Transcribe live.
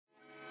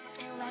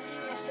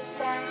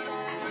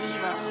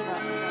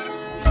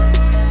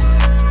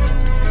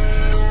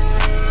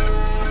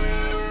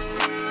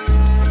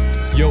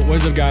Yo,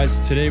 what's up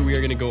guys? Today we are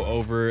going to go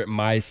over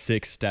my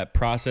 6-step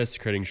process to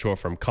creating short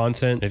form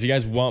content. If you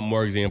guys want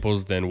more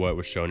examples than what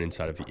was shown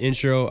inside of the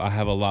intro, I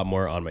have a lot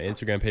more on my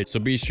Instagram page, so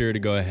be sure to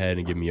go ahead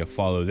and give me a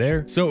follow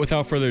there. So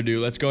without further ado,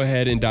 let's go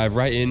ahead and dive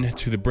right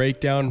into the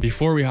breakdown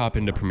before we hop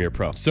into Premiere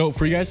Pro. So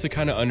for you guys to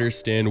kind of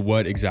understand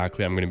what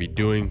exactly I'm going to be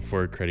doing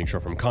for creating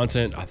short form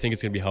content, I think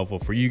it's going to be helpful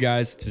for you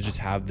guys to just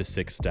have the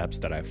 6 steps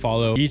that I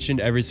follow each and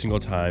every single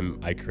time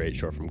I create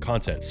short form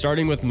content.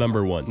 Starting with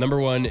number one.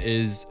 Number one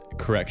is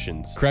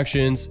corrections.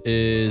 Corrections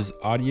is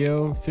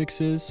audio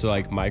fixes, so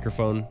like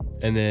microphone,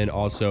 and then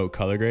also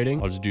color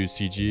grading. I'll just do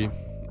CG.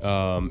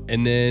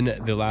 And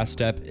then the last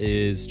step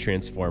is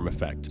transform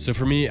effect. So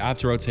for me, I have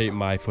to rotate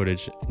my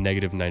footage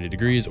negative 90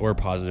 degrees or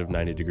positive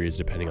 90 degrees,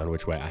 depending on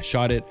which way I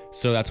shot it.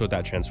 So that's what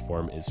that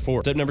transform is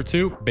for. Step number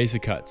 2,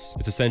 basic cuts.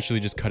 It's essentially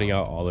just cutting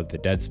out all of the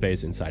dead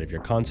space inside of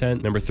your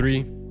content. Number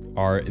 3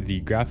 are the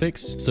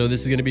graphics. So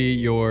this is going to be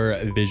your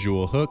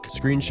visual hook,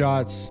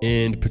 screenshots,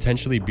 and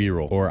potentially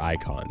B-roll or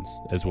icons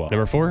as well.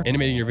 Number 4,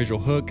 animating your visual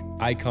hook,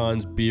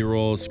 icons,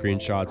 B-roll,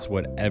 screenshots,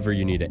 whatever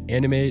you need to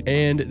animate.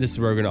 And this is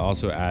where we're going to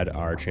also add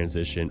our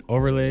transition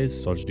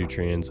overlays. So I'll just do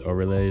trans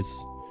overlays.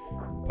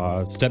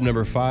 Pause. Step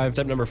number 5.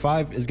 Step number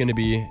 5 is going to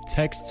be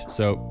text.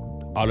 So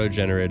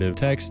auto-generative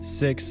text.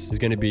 6 is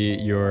going to be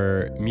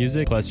your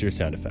music plus your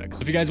sound effects.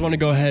 So if you guys want to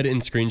go ahead and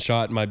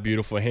screenshot my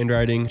beautiful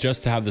handwriting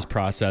just to have this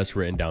process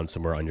written down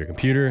somewhere on your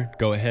computer,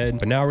 go ahead.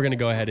 But now we're going to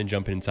go ahead and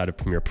jump inside of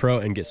Premiere Pro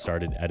and get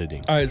started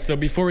editing. All right, so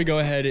before we go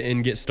ahead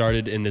and get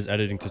started in this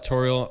editing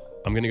tutorial,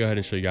 I'm going to go ahead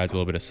and show you guys a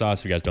little bit of sauce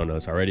if you guys don't know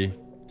this already.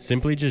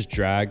 Simply just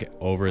drag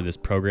over this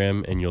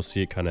program and you'll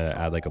see it kind of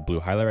add like a blue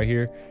highlight right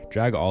here.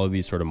 Drag all of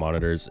these sort of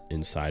monitors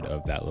inside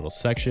of that little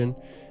section.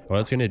 What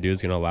it's going to do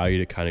is going to allow you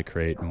to kind of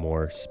create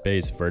more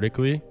space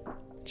vertically,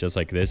 just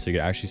like this, so you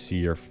can actually see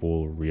your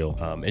full reel.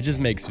 It just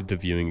makes the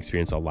viewing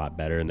experience a lot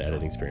better and the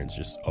editing experience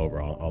just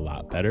overall a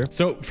lot better.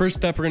 So first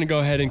step, we're going to go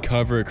ahead and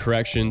cover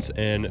corrections.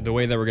 And the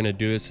way that we're going to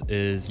do this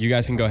is you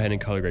guys can go ahead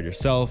and color grade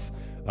yourself.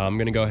 I'm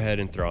going to go ahead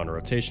and throw on a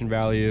rotation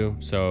value.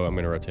 So I'm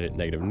going to rotate it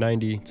negative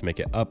 90 to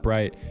make it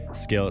upright,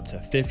 scale it to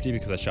 50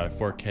 because I shot at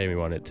 4K and we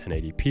want it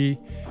 1080p.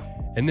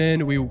 And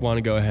then we want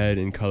to go ahead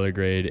and color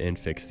grade and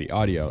fix the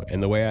audio.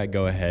 And the way I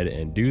go ahead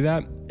and do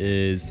that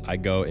is I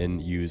go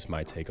and use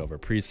my takeover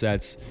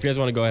presets. If you guys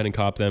want to go ahead and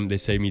cop them, they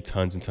save me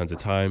tons and tons of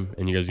time.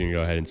 And you guys are gonna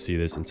go ahead and see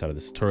this inside of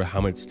this tutorial, how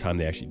much time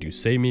they actually do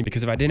save me.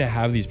 Because if I didn't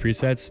have these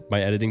presets,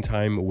 my editing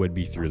time would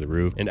be through the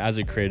roof. And as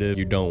a creative,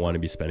 you don't want to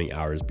be spending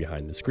hours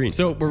behind the screen.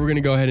 So what we're going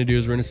to go ahead and do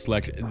is we're going to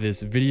select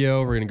this video.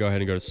 We're going to go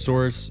ahead and go to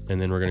source,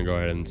 and then we're going to go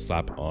ahead and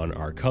slap on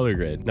our color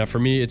grade. Now for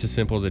me, it's as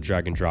simple as a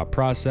drag and drop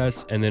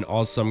process. And then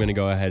also I'm going to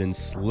go ahead and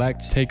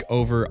select take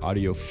over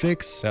audio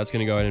fix. That's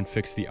going to go ahead and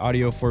fix the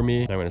audio for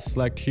me. I'm going to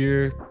select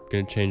here,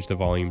 going to change the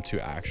volume to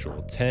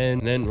actual 10.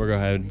 And then we're going to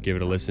go ahead and give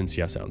it a listen,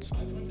 see how it sounds.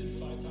 All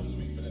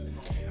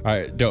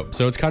right, dope.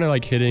 So it's kind of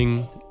like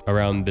hitting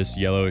around this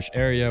yellowish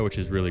area, which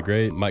is really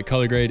great. My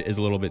color grade is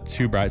a little bit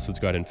too bright, so let's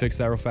go ahead and fix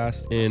that real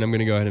fast. And I'm going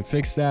to go ahead and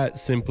fix that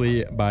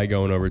simply by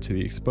going over to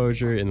the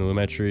exposure in the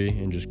lumetri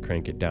and just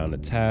crank it down a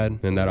tad.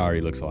 And that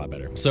already looks a lot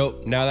better.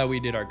 So now that we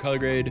did our color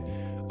grade,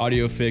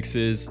 audio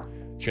fixes,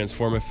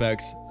 transform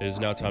effects, it is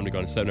now time to go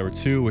on step number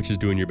 2, which is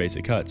doing your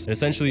basic cuts. And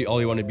essentially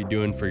all you want to be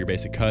doing for your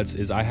basic cuts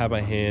is I have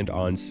my hand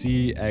on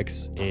C,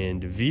 X,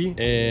 and V,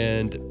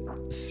 and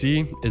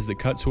C is the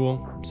cut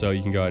tool. So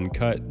you can go ahead and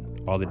cut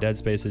all the dead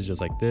spaces just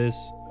like this,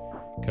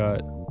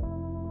 cut,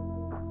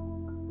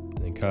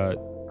 and then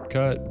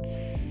cut,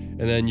 and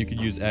then you could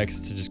use X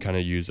to just kind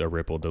of use a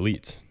ripple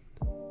delete.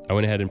 I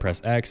went ahead and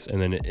pressed X,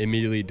 and then it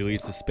immediately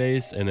deletes the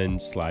space and then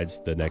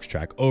slides the next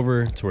track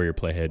over to where your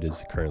playhead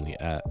is currently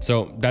at.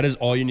 So that is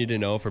all you need to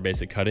know for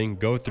basic cutting.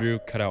 Go through,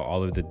 cut out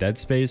all of the dead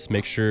space,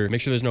 make sure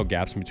there's no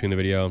gaps in between the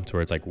video to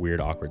where it's like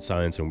weird, awkward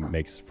silence and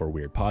makes for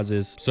weird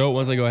pauses. So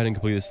once I go ahead and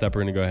complete this step,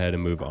 we're gonna go ahead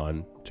and move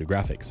on to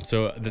graphics.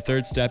 So the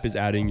third step is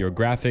adding your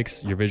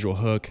graphics, your visual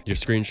hook, your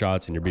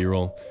screenshots, and your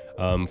B-roll.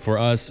 For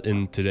us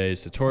in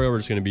today's tutorial, we're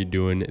just going to be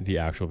doing the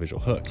actual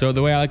visual hook. So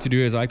the way I like to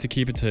do is I like to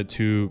keep it to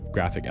 2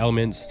 graphic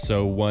elements.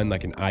 So one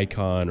like an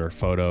icon or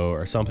photo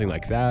or something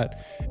like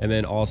that. And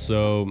then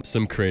also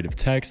some creative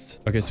text.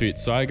 Okay, sweet.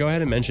 So I go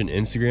ahead and mention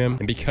Instagram.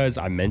 And because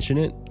I mention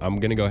it, I'm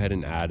going to go ahead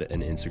and add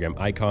an Instagram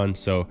icon.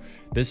 So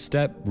this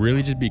step,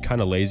 really just be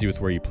kind of lazy with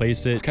where you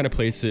place it. Just kind of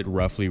place it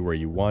roughly where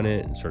you want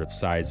it and sort of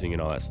sizing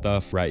and all that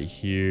stuff. Right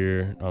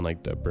here on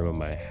like the brim of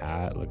my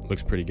hat.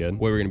 Looks pretty good.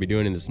 What we're going to be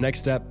doing in this next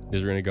step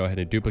is we're going to go ahead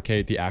and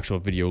duplicate the actual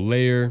video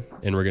layer,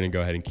 and we're going to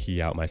go ahead and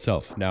key out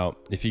myself. Now,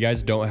 if you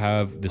guys don't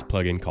have this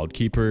plugin called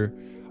Keeper,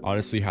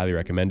 honestly, highly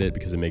recommend it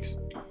because it makes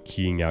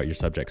keying out your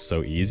subject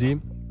so easy.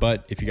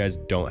 But if you guys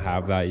don't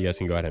have that, you guys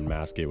can go ahead and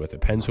mask it with a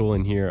pen tool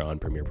in here on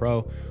Premiere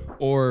Pro,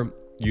 or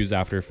use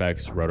After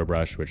Effects Roto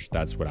Brush, which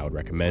that's what I would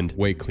recommend.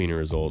 Way cleaner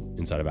result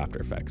inside of After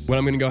Effects. What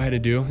I'm going to go ahead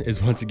and do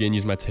is once again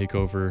use my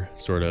takeover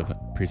sort of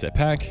preset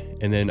pack,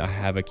 and then I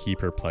have a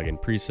Keeper plugin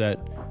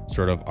preset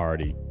sort of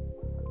already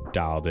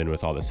dialed in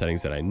with all the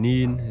settings that I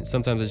need.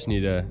 Sometimes I just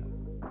need to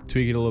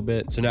tweak it a little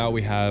bit. So now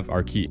we have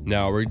our key.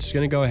 Now we're just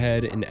gonna go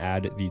ahead and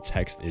add the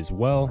text as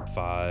well.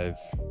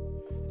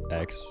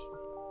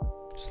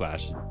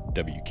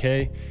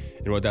 5x/WK.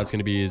 And what that's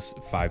gonna be is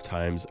 5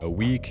 times a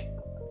week,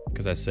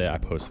 because I say I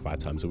post 5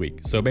 times a week.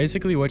 So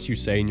basically what you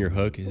say in your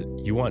hook,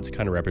 you want to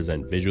kind of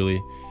represent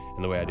visually.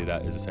 And the way I do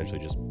that is essentially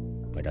just,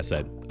 like I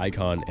said,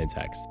 icon and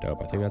text.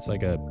 Dope. I think that's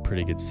like a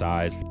pretty good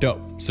size.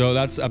 Dope. So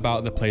that's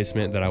about the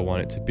placement that I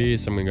want it to be.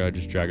 So I'm gonna go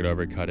just drag it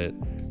over, cut it,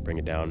 bring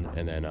it down,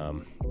 and then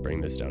bring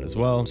this down as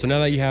well. So now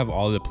that you have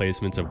all the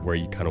placements of where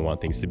you kind of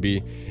want things to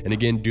be, and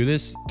again, do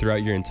this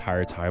throughout your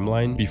entire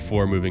timeline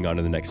before moving on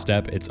to the next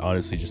step. It's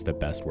honestly just the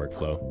best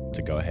workflow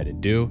to go ahead and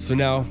do. So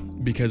now,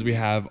 because we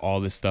have all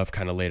this stuff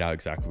kind of laid out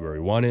exactly where we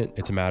want it,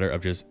 it's a matter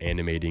of just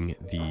animating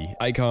the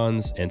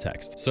icons and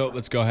text. So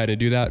let's go ahead and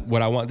do that.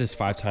 What I want this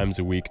 5 times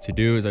a week to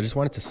do is I just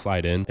want it to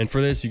slide in. And for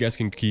this, you guys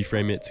can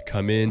keyframe it to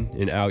come in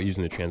and out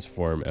using the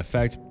transform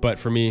effect. But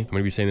for me, I'm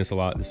gonna be saying this a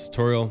lot in this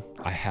tutorial,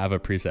 I have a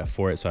preset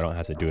for it, so I don't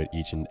have to do it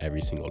each and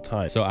every single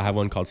time. So I have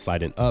one called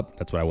slide in up.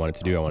 That's what I want it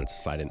to do. I want it to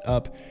slide in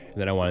up, and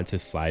then I want it to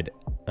slide,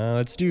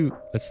 let's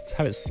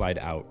have it slide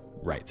out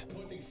right.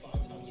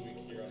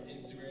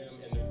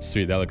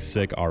 Sweet, that looks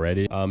sick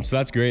already. So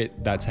that's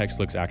great. That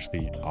text looks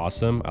actually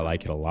awesome. I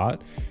like it a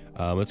lot.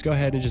 Let's go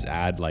ahead and just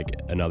add like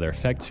another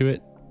effect to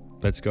it.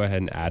 Let's go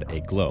ahead and add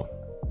a glow.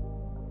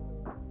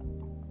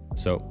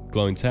 So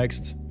glowing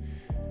text,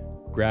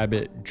 grab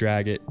it,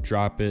 drag it,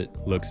 drop it,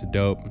 looks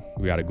dope.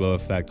 We got a glow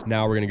effect.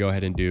 Now we're gonna go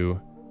ahead and do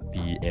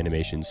the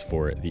animations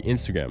for the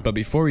Instagram. But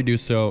before we do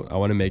so, I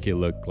wanna make it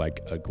look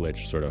like a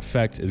glitch sort of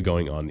effect is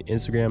going on the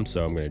Instagram.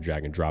 So I'm gonna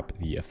drag and drop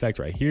the effect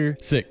right here.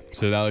 Sick,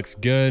 so that looks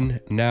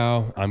good.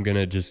 Now I'm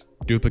gonna just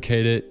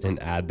duplicate it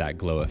and add that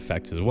glow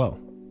effect as well.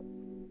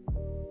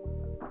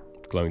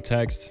 Glowing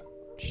text,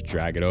 just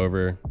drag it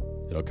over.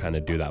 It'll kind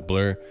of do that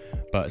blur.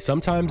 But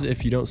sometimes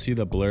if you don't see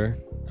the blur,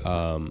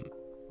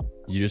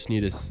 you just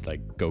need to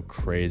like go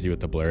crazy with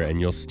the blur, and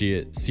you'll see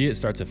it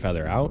start to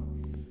feather out.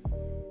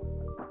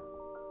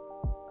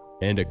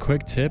 And a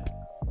quick tip,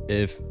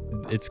 if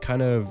it's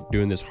kind of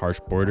doing this harsh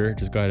border,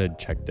 just go ahead and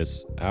check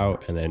this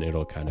out, and then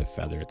it'll kind of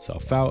feather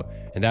itself out.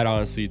 And that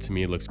honestly to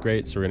me looks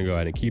great. So we're gonna go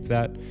ahead and keep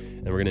that,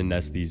 and we're gonna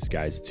nest these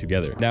guys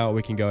together. Now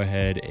we can go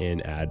ahead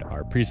and add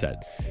our preset.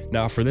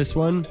 Now for this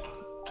one,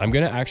 I'm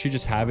gonna actually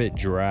just have it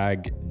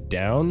drag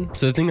down.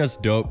 So the thing that's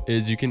dope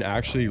is you can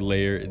actually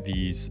layer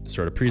these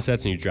sort of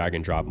presets, and you drag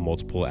and drop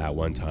multiple at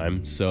one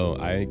time. So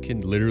I can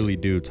literally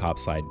do top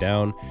slide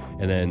down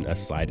and then a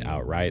slide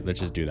out right.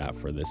 Let's just do that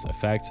for this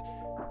effect.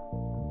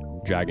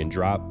 Drag and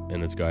drop,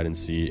 and let's go ahead and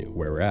see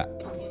where we're at.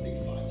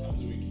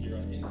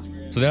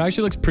 So that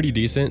actually looks pretty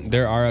decent.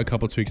 There are a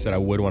couple tweaks that I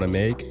would want to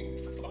make.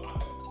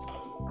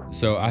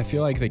 So I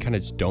feel like they kind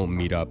of just don't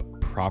meet up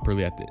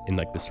properly in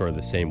like the sort of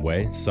the same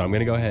way. So I'm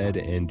gonna go ahead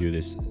and do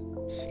this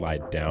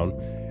slide down.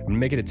 I'm gonna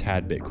make it a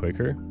tad bit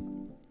quicker,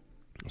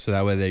 so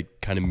that way they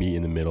kind of meet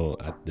in the middle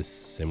at this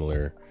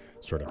similar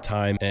sort of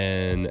time.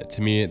 And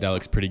to me, that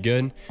looks pretty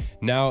good.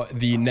 Now,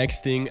 the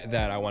next thing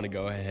that I want to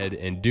go ahead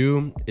and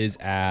do is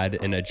add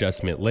an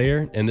adjustment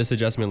layer. And this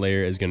adjustment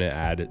layer is going to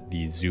add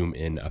the zoom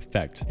in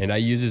effect. And I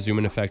use a zoom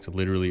in effect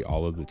literally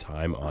all of the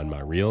time on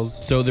my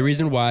reels. So the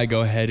reason why I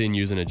go ahead and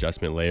use an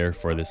adjustment layer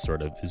for this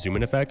sort of zoom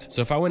in effect.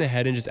 So if I went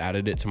ahead and just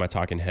added it to my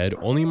talking head,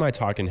 only my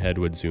talking head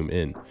would zoom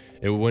in.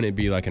 It wouldn't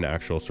be like an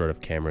actual sort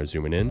of camera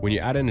zooming in. When you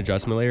add an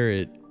adjustment layer,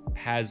 it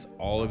has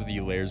all of the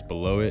layers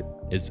below it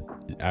is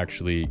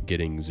actually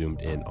getting zoomed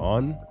in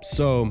on,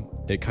 so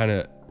it kind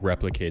of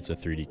replicates a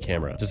 3D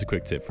camera. Just a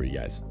quick tip for you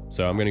guys.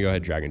 So I'm gonna go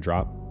ahead, drag and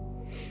drop,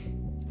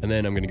 and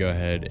then I'm gonna go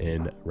ahead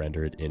and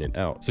render it in and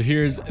out. So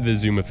here's the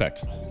zoom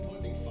effect.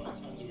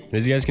 And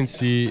as you guys can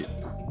see,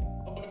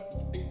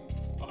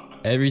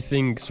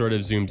 everything sort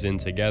of zooms in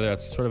together.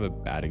 That's sort of a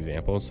bad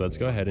example, so let's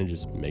go ahead and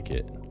just make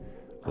it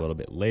a little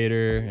bit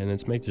later, and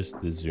let's make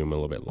just the zoom a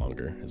little bit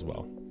longer as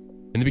well.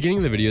 In the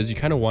beginning of the videos, you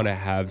kind of want to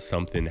have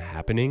something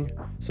happening,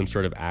 some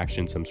sort of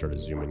action, some sort of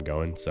zoom in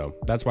going. So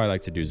that's why I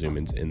like to do zoom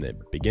ins in the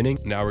beginning.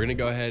 Now we're going to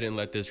go ahead and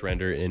let this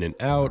render in and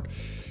out.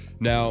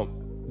 Now,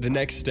 the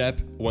next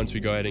step, once we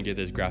go ahead and get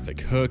this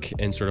graphic hook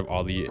and sort of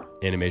all the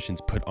animations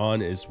put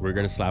on, is we're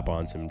going to slap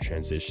on some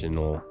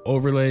transitional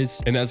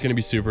overlays. And that's going to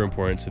be super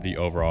important to the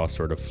overall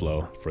sort of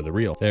flow for the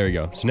reel. There we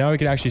go. So now we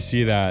can actually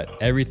see that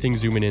everything's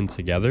zooming in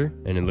together,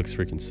 and it looks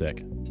freaking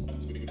sick.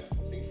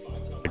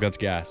 That's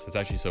gas. That's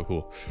actually so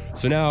cool.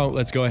 So now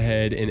let's go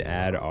ahead and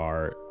add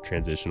our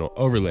transitional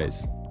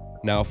overlays.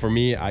 Now for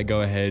me, I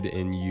go ahead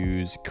and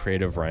use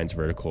Creative Ryan's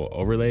vertical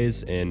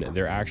overlays, and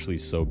they're actually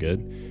so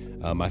good.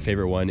 My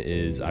favorite one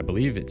is, I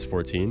believe it's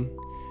 14.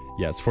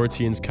 Yeah, it's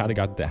 14's kind of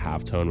got the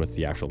halftone with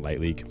the actual light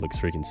leak. Looks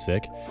freaking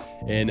sick.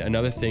 And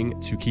another thing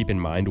to keep in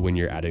mind when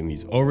you're adding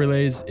these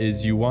overlays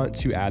is you want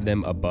to add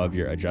them above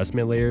your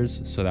adjustment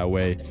layers, so that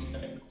way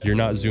you're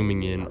not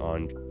zooming in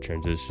on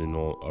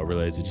transitional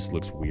overlays. It just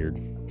looks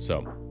weird. So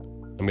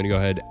I'm gonna go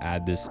ahead and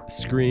add this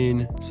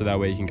screen so that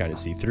way you can kind of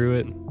see through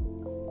it.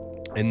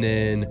 And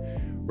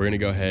then We're gonna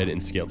go ahead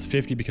and scale to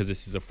 50 because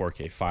this is a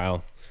 4K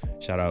file.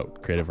 Shout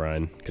out Creative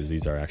Ryan, because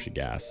these are actually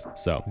gas.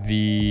 So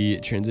the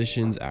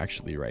transition's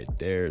actually right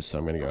there. So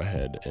I'm gonna go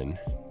ahead and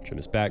trim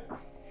this back.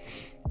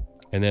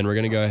 And then we're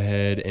gonna go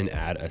ahead and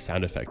add a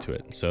sound effect to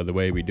it. So the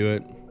way we do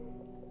it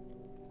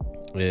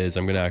is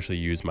I'm gonna actually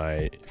use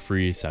my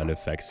free sound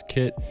effects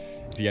kit.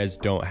 If you guys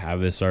don't have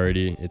this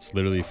already, it's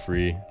literally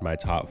free. My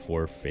top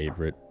 4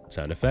 favorite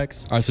sound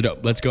effects. All right, so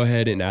dope. Let's go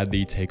ahead and add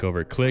the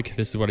takeover click.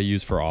 This is what I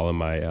use for all of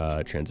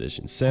my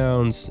transition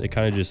sounds. It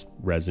kind of just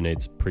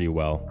resonates pretty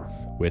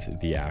well with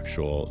the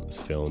actual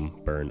film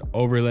burn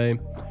overlay.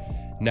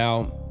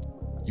 Now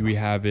we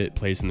have it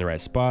placed in the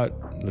right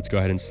spot. Let's go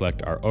ahead and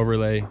select our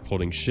overlay,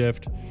 holding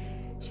shift.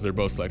 So they're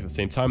both selected at the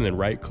same time, and then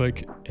right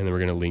click, and then we're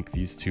gonna link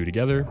these two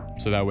together.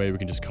 So that way we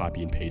can just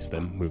copy and paste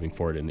them moving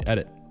forward in the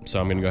edit. So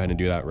I'm gonna go ahead and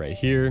do that right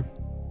here,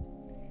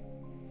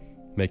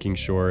 making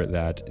sure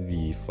that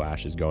the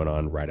flash is going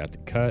on right at the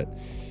cut.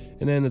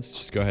 And then let's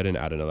just go ahead and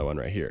add another one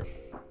right here,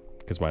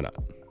 because why not?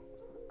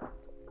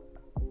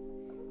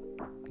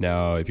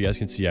 Now, if you guys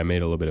can see, I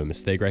made a little bit of a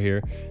mistake right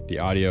here. The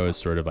audio is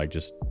sort of like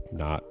just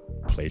not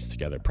placed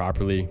together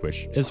properly,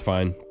 which is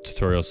fine,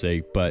 tutorial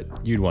sake, but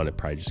you'd want to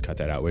probably just cut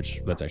that out, which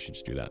let's actually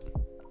just do that.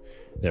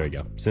 There we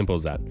go, simple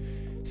as that.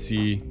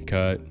 C,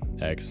 cut,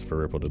 X for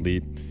ripple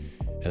delete,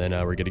 and then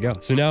we're good to go.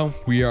 So now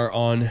we are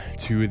on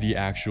to the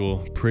actual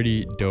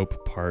pretty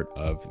dope part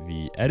of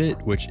the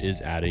edit, which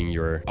is adding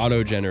your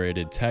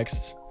auto-generated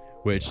text,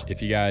 which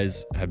if you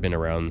guys have been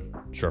around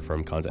short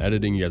form content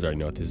editing, you guys already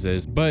know what this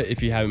is. But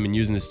if you haven't been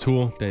using this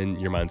tool, then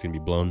your mind's gonna be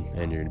blown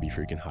and you're gonna be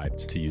freaking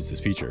hyped to use this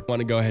feature. What you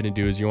wanna go ahead and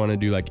do is you wanna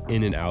do like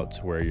in and out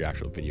to where your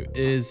actual video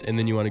is. And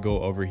then you wanna go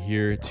over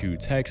here to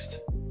text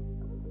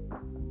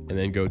and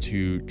then go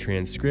to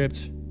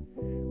transcript,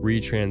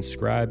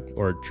 retranscribe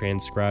or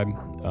transcribe.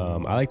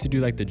 I like to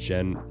do like the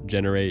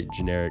generate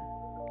generic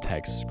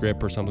text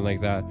script or something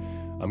like that.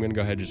 I'm gonna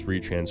go ahead and just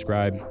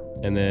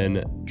retranscribe and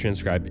then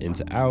transcribe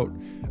into out.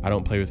 I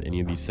don't play with any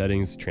of these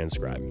settings.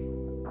 Transcribe.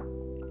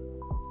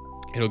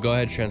 It'll go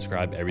ahead and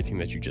transcribe everything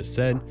that you just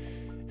said.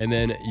 And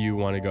then you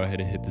wanna go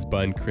ahead and hit this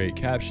button, create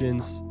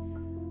captions,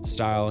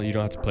 style. You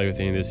don't have to play with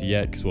any of this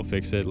yet because we'll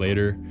fix it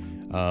later.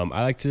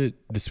 I like to,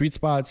 the sweet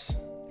spots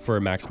for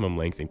a maximum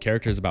length in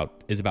characters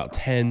is about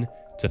 10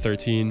 to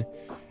 13.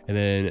 And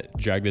then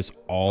drag this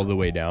all the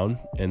way down,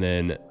 and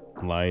then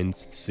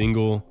lines,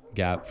 single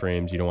gap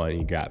frames. You don't want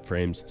any gap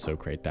frames, so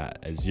create that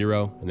as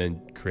 0, and then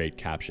create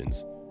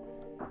captions.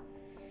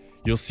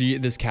 You'll see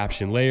this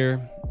caption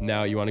layer.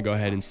 Now you want to go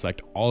ahead and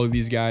select all of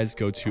these guys,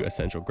 go to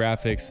essential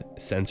graphics,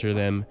 censor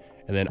them,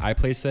 and then I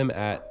place them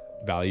at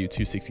value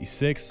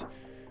 266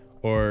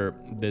 or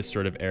this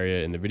sort of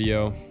area in the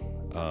video.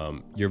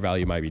 Your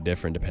value might be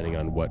different depending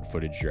on what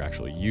footage you're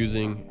actually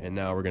using. And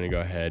now we're going to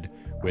go ahead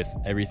with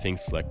everything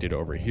selected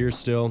over here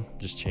still.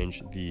 Just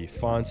change the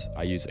fonts.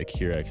 I use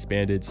Akira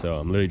Expanded, so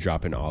I'm literally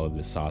dropping all of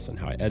this sauce on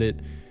how I edit.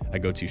 I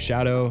go to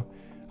shadow.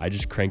 I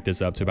just crank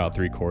this up to about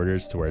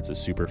 3/4 to where it's a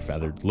super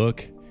feathered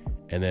look.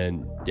 And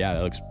then, yeah,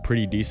 that looks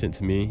pretty decent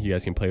to me. You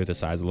guys can play with the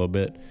size a little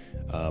bit.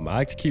 I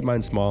like to keep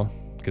mine small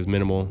because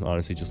minimal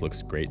honestly just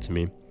looks great to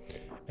me.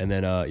 And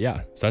then,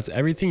 yeah, so that's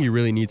everything you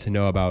really need to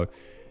know about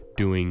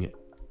doing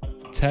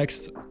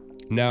text.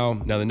 Now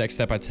the next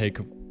step I take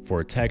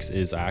for text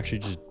is I actually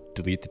just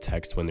delete the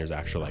text when there's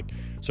actual like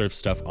sort of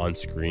stuff on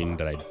screen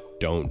that I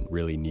don't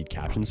really need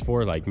captions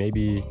for. Like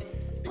maybe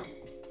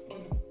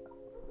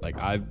like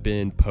I've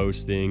been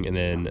posting and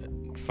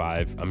then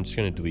I'm just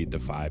gonna delete the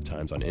 5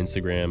 times on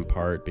Instagram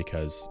part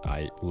because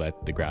I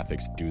let the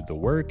graphics do the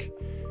work.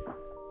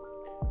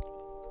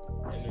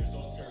 And the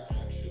results are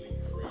actually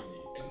crazy.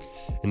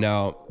 And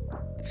now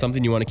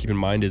something you want to keep in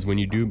mind is when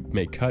you do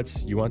make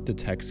cuts, you want the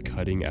text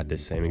cutting at the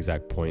same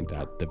exact point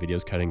that the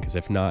video's cutting, because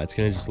if not, it's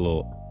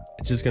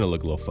just gonna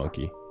look a little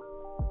funky.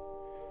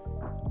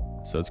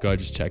 So let's go ahead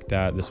and just check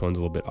that. This one's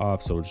a little bit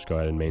off, so we'll just go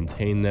ahead and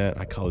maintain that.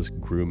 I call this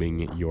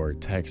grooming your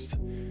text.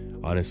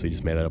 Honestly,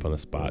 just made that up on the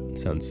spot. It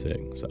sounds sick,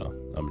 so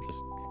I'm gonna just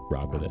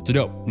rock with it. So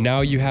dope.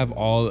 Now you have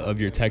all of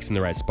your text in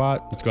the right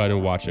spot. Let's go ahead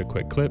and watch a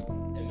quick clip.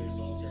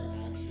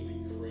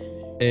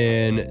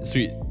 And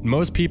sweet,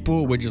 most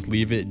people would just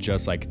leave it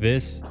just like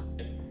this,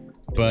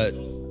 but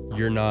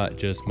you're not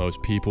just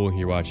most people.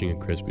 You're watching a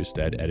Chris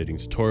Boustedt editing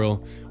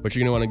tutorial. What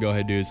you're gonna wanna go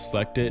ahead and do is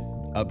select it,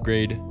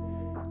 upgrade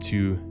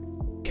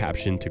to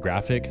caption to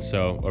graphic.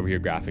 So over here,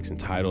 graphics and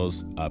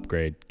titles,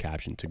 upgrade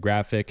caption to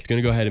graphic. It's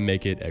gonna go ahead and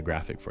make it a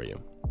graphic for you.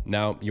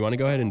 Now you wanna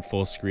go ahead and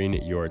full screen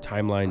your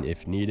timeline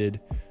if needed.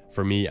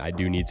 For me, I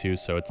do need to,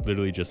 so it's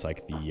literally just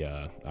like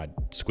the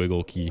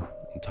squiggle key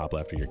on top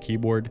left of your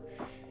keyboard.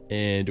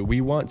 And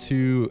we want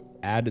to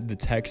add the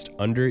text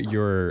under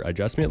your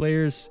adjustment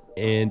layers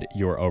and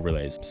your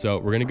overlays. So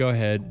we're gonna go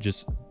ahead,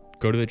 just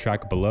go to the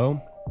track below,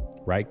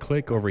 right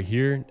click over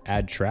here,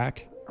 add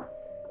track,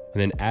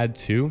 and then add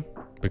to,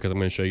 because I'm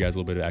gonna show you guys a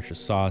little bit of extra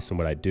sauce and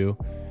what I do.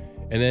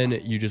 And then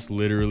you just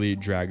literally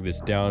drag this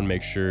down,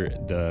 make sure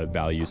the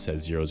value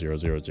says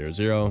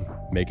 00000,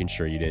 making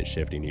sure you didn't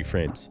shift any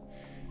frames.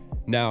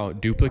 Now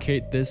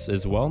duplicate this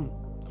as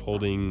well,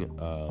 holding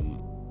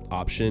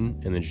option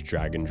and then just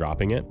drag and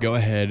dropping it. Go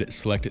ahead,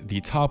 select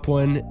the top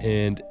one,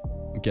 and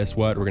guess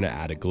what? We're gonna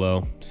add a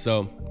glow.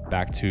 So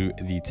back to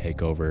the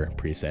takeover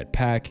preset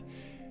pack,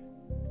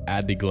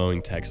 add the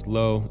glowing text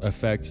low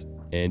effect,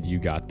 and you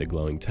got the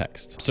glowing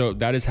text. So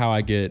that is how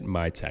I get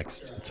my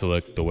text to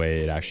look the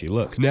way it actually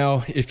looks.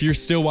 Now, if you're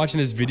still watching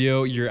this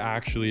video, you're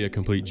actually a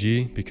complete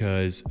G,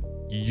 because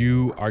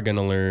you are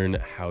gonna learn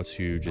how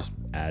to just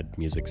add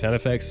music sound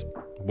effects.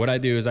 What I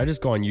do is I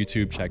just go on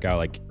YouTube, check out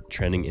like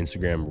trending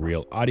Instagram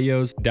reel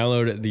audios,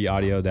 download the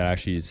audio that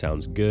actually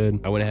sounds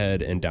good. I went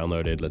ahead and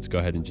downloaded, let's go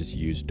ahead and just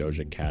use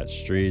Doja Cat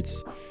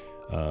Streets.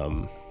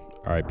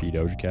 RIP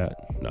Doja Cat.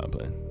 No, I'm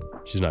playing.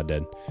 She's not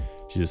dead.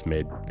 She just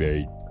made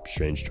very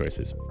strange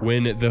choices.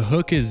 When the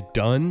hook is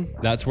done,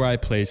 that's where I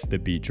place the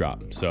beat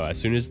drop. So as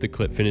soon as the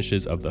clip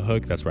finishes of the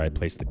hook, that's where I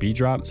place the beat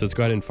drop. So let's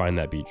go ahead and find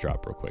that beat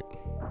drop real quick.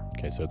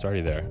 Okay, so it's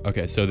already there.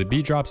 Okay, so the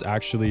beat drop's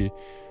actually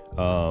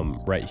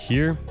right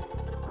here,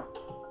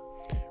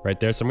 right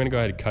there. So I'm gonna go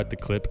ahead and cut the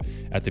clip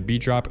at the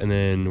beat drop, and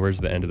then where's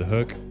the end of the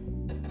hook?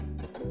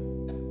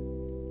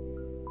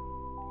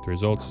 The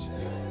results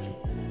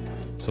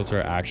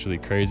are actually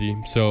crazy.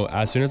 So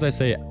as soon as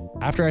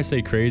after I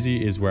say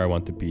crazy is where I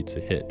want the beat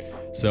to hit.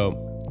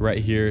 So right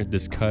here,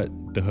 this cut,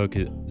 the hook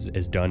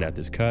is done at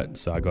this cut.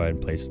 So I go ahead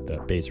and place the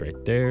bass right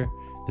there.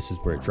 This is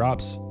where it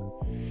drops.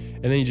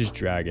 And then you just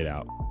drag it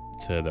out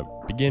to the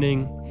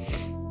beginning.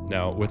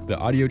 Now with the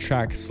audio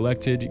track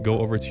selected, go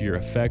over to your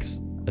effects,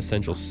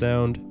 essential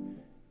sound,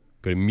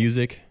 go to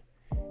music,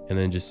 and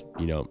then just,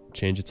 you know,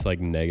 change it to like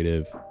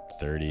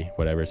 -30,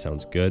 whatever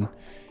sounds good.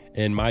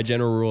 And my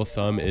general rule of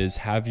thumb is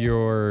have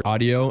your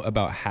audio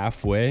about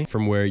halfway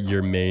from where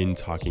your main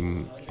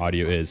talking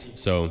audio is.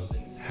 So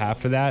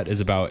half of that is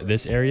about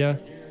this area.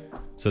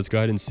 So let's go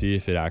ahead and see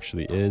if it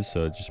actually is.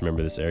 So just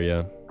remember this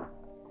area.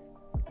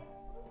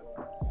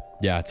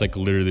 Yeah, it's like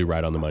literally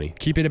right on the money.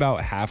 Keep it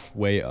about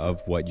halfway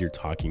of what your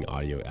talking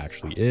audio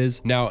actually is.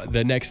 Now,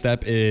 the next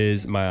step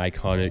is my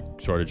iconic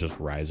sort of just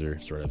riser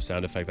sort of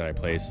sound effect that I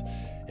place.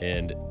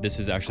 And this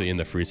is actually in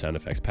the free sound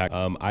effects pack.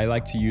 I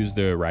like to use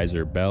the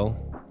riser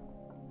bell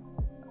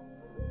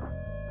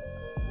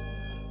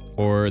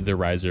or the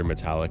riser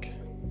metallic,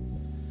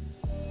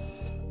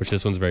 which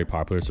this one's very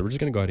popular. So we're just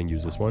gonna go ahead and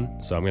use this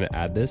one. So I'm gonna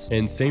add this,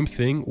 and same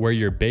thing where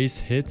your bass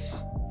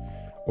hits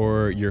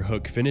or your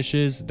hook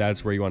finishes,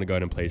 that's where you want to go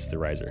ahead and place the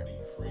riser.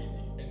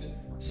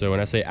 So when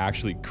I say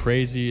actually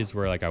crazy is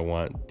where like I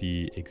want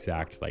the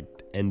exact like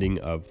ending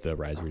of the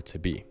riser to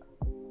be.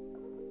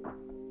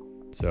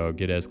 So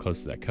get as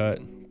close to that cut,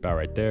 about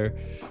right there.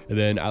 And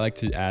then I like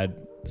to add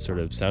sort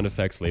of sound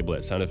effects, label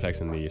it sound effects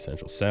in the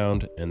essential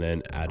sound, and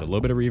then add a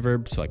little bit of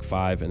reverb, so like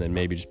 5, and then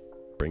maybe just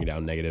bring it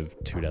down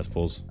 -2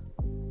 decibels.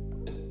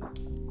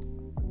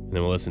 And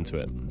then we'll listen to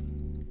it.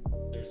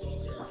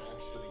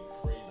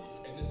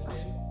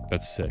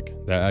 That's sick.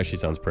 That actually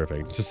sounds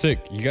perfect. So sick.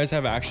 You guys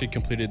have actually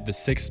completed the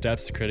 6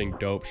 steps to creating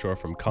dope short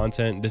form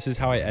content. This is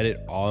how I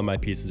edit all of my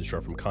pieces of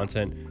short form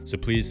content. So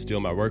please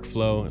steal my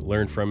workflow,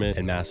 learn from it,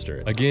 and master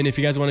it. Again, if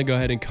you guys want to go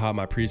ahead and copy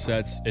my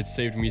presets, it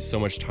saved me so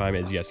much time,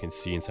 as you guys can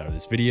see inside of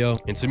this video.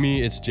 And to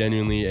me, it's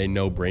genuinely a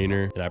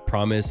no-brainer, and I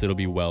promise it'll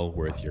be well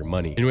worth your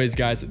money. Anyways,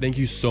 guys, thank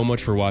you so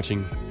much for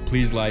watching.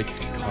 Please like,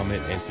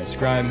 comment, and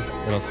subscribe,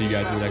 and I'll see you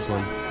guys in the next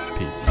one.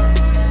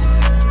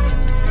 Peace.